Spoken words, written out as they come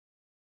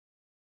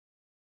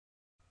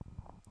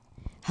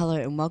Hello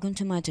and welcome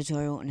to my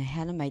tutorial on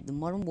how to make the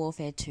Modern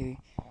Warfare 2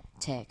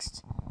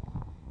 text.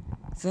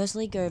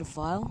 Firstly, go to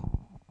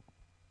File,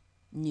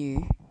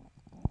 New,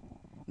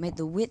 make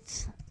the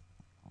width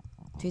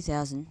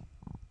 2000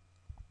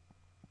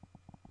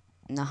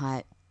 and the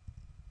height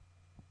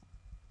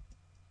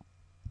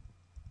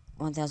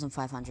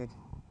 1500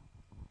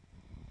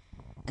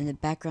 and the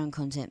background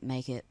content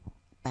make it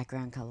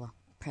background color.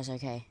 Press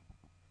OK.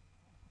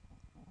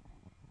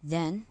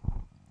 Then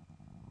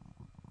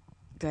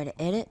go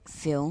to Edit,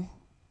 Fill,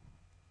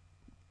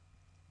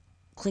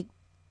 click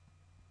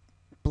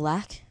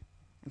black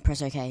and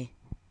press OK.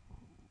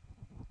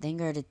 Then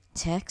go to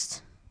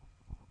Text,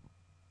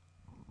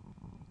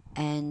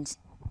 and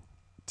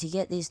to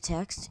get this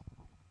text,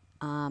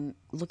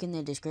 look in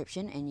the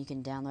description and you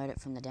can download it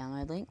from the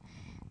download link.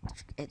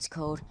 It's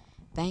called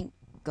Bank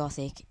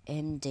Gothic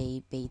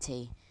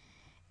MDBT,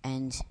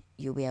 and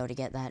you'll be able to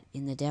get that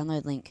in the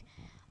download link.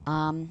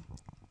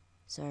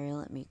 Sorry,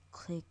 let me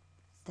click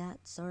that.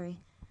 Sorry.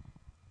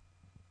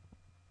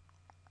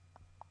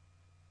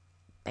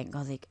 Bank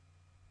Gothic.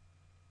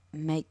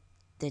 Make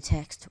the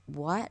text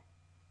white.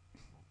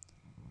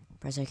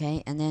 Press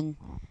OK, and then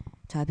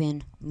type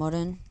in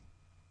Modern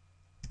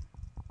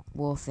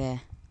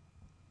Warfare.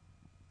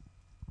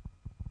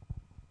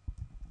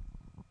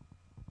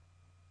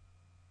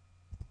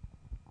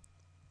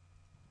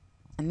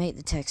 And make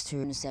the text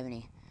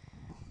 270.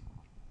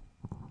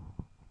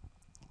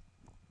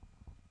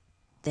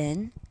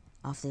 Then,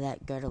 after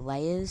that, go to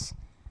Layers,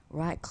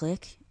 right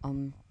click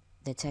on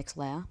the text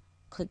layer,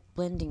 click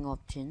Blending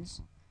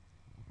Options,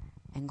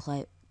 and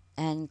click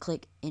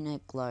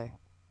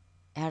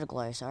Outer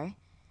Glow, sorry.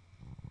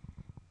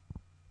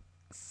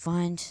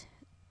 Find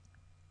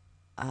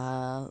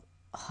a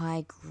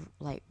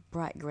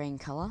bright green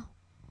color,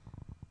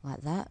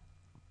 like that.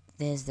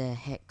 There's the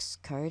hex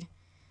code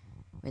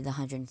with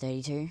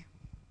 132.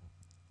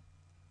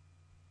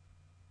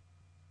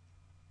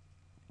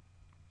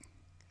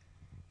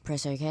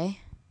 Press OK.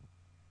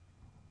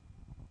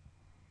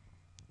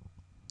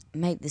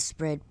 Make the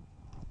spread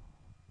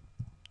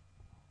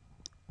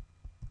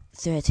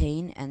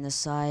 13 and the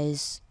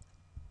size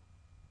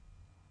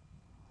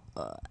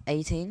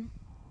 18.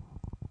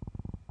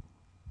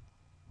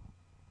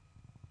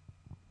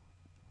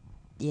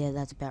 Yeah,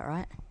 that's about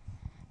right.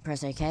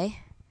 Press OK.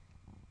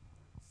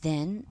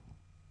 Then,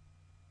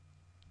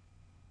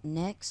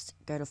 next,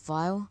 go to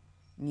File,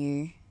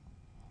 New,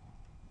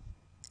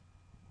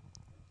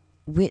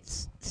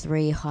 Width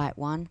 3, Height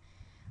 1,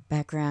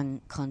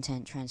 Background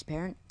Content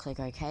Transparent. Click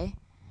OK.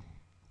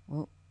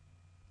 Oh,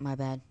 my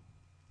bad.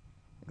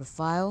 Go to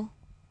File,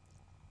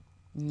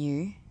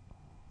 New,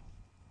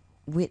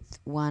 Width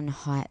 1,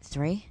 Height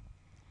 3,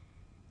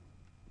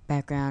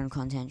 Background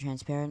Content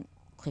Transparent.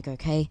 Click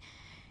OK.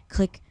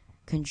 Click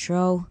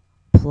Control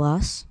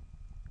Plus,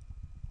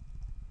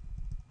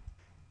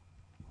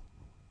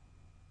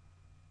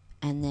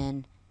 and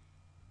then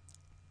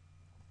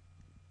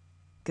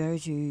go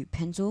to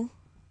Pencil,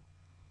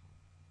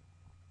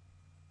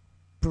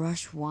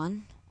 Brush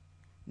 1,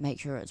 make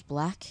sure it's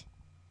black,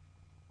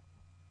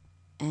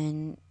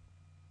 and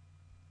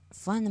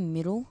find the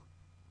middle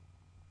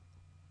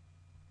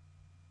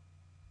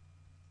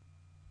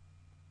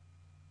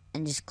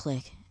and just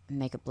click and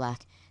make it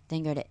black.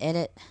 Then go to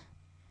Edit,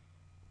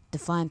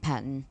 Define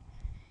Pattern,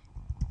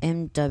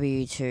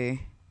 MW2,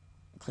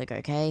 click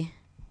OK.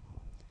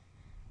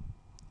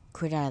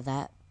 Quit out of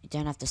that, you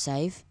don't have to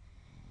save.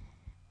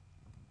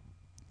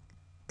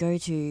 Go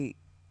to,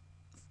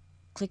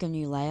 click a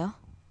new layer,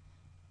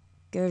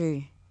 go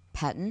to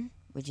Pattern,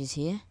 which is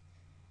here.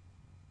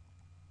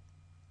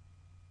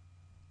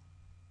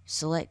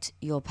 Select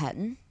your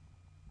pattern.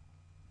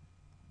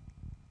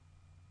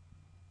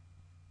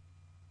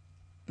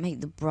 Make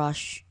the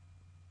brush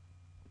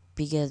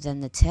bigger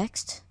than the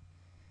text.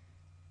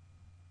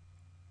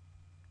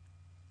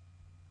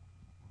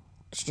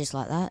 It's just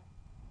like that.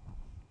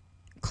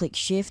 Click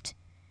Shift.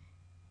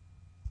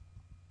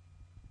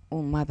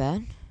 Oh, my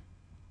bad.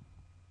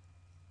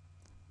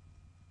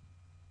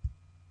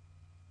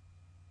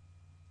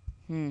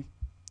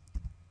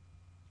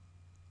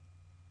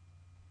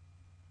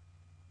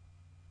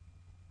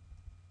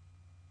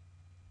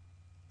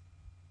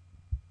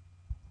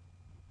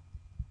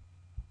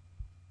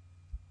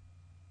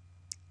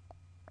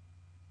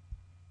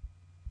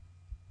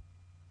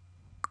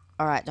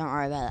 Alright, don't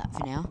worry about that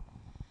for now.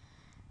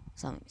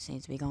 Something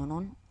seems to be going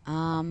on.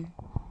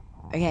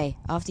 Okay,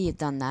 after you've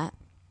done that,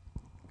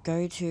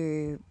 go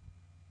to...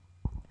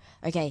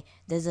 Okay,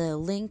 there's a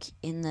link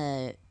in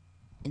the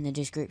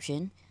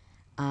description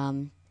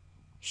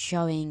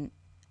showing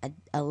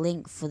a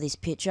link for this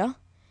picture.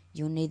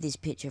 You'll need this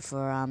picture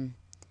for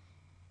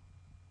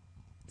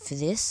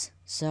this.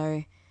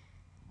 So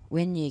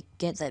when you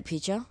get that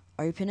picture,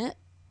 open it,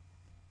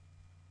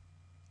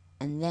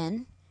 and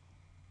then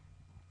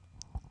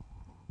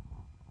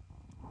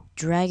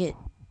drag it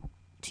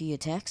to your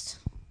text.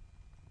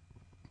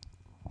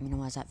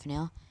 Minimize that for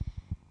now.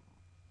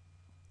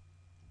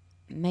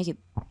 Make it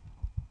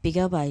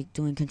bigger by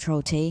doing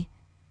Control T.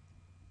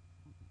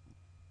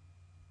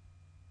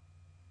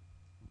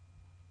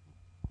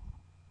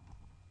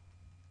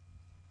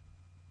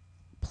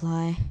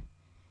 apply,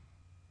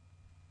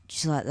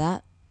 just like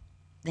that.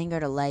 Then go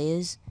to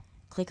layers,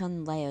 click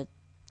on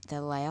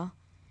the layer,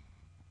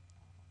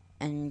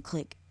 and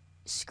click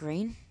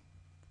screen.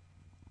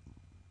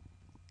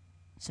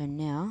 So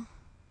now,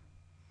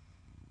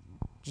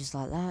 just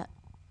like that,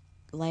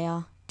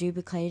 layer,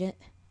 duplicate it,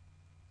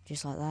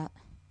 just like that.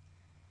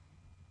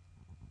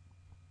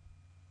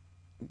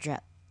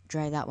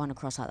 Drag that one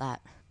across like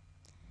that.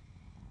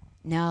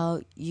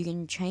 Now you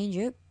can change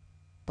it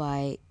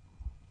by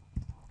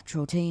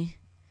Control T,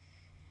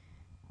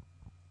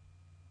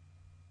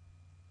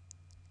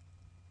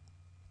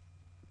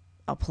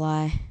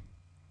 apply,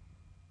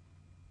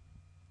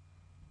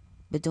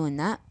 but doing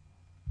that,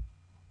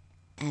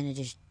 and it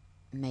just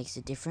makes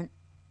it different.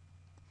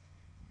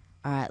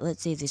 Alright,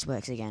 let's see if this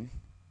works again.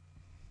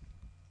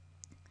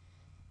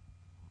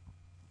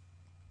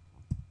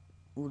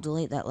 We'll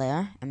delete that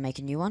layer and make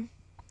a new one.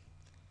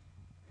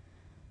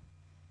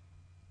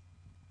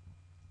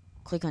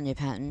 Click on your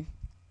pattern.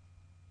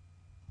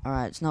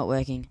 Alright, it's not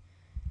working.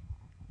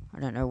 I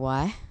don't know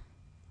why.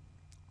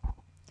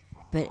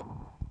 But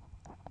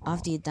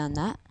after you've done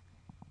that,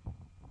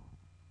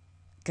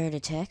 go to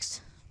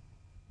text,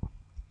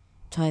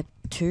 type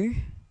 2,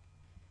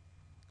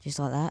 just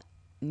like that,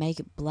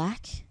 make it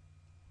black.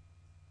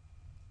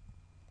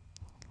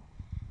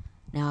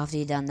 Now after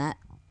you've done that,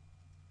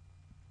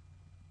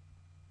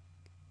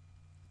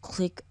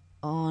 click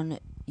on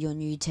your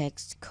new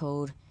text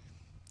called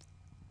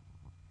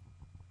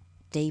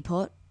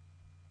Depot.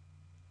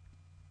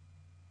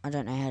 I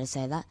don't know how to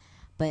say that,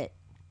 but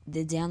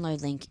the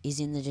download link is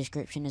in the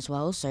description as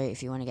well, so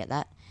if you want to get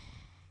that,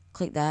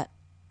 click that,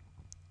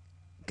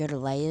 go to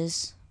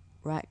layers,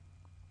 right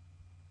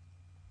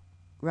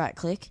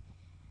click,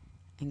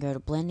 and go to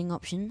blending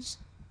options,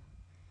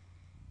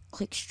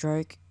 click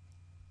stroke,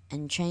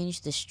 and change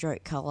the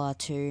stroke color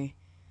to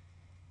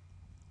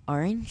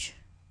orange.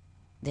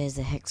 There's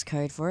the hex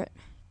code for it.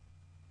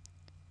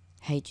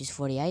 H is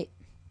 48.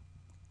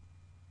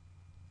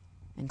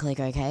 And click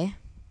OK.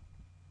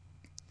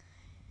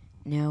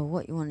 Now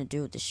what you want to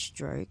do with the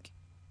stroke,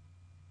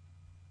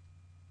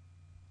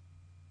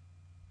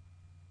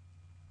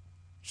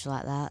 just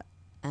like that,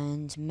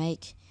 and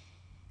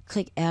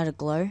click outer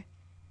glow,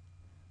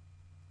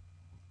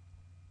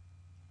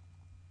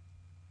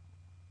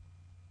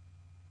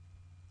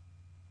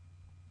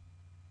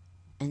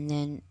 and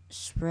then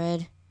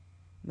spread,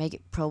 make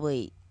it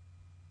probably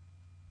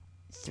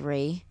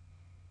 3.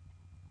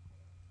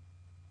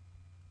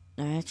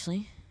 No,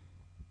 actually,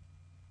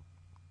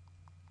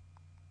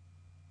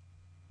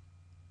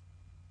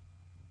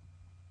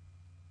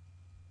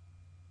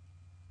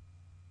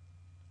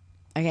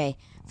 okay,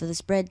 for the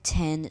spread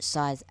 10,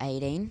 size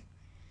 18,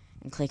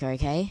 and click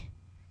OK.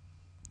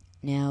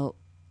 Now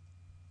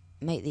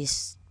make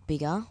this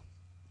bigger,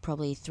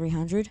 probably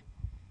 300.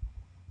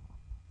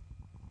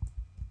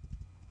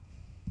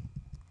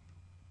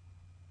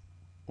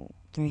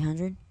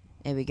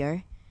 There we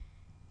go.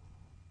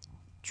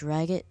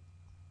 Drag it.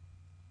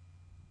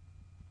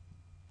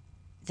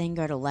 Then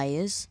go to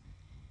layers.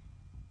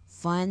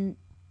 Find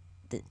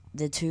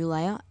the 2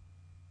 layer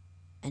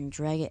and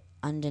drag it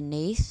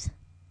underneath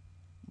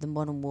the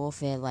Modern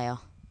Warfare layer.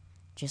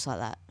 Just like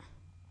that.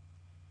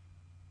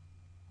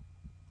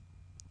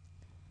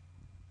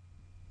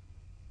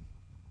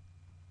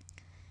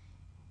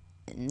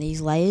 And these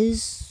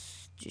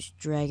layers, just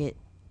drag it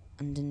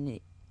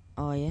underneath.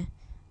 Oh yeah.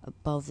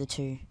 Above the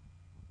 2.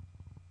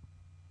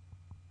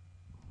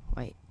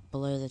 Wait,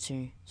 below the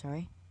 2,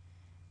 sorry.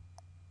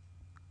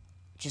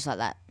 Just like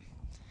that.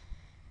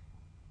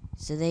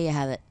 So there you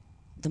have it.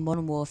 The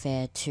Modern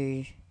Warfare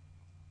 2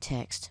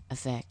 text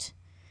effect.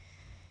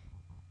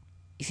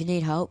 If you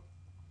need help,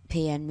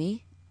 PM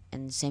me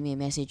and send me a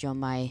message on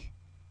my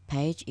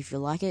page. If you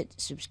like it,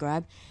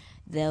 subscribe.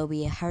 There'll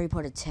be a Harry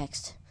Potter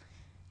text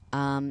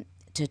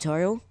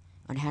tutorial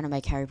on how to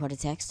make Harry Potter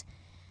text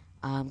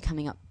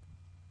coming up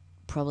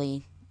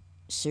probably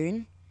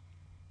soon,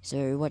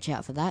 so watch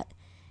out for that,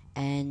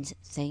 and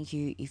thank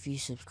you if you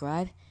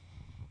subscribe,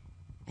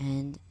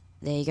 and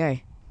there you go.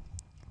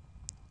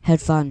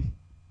 Had fun.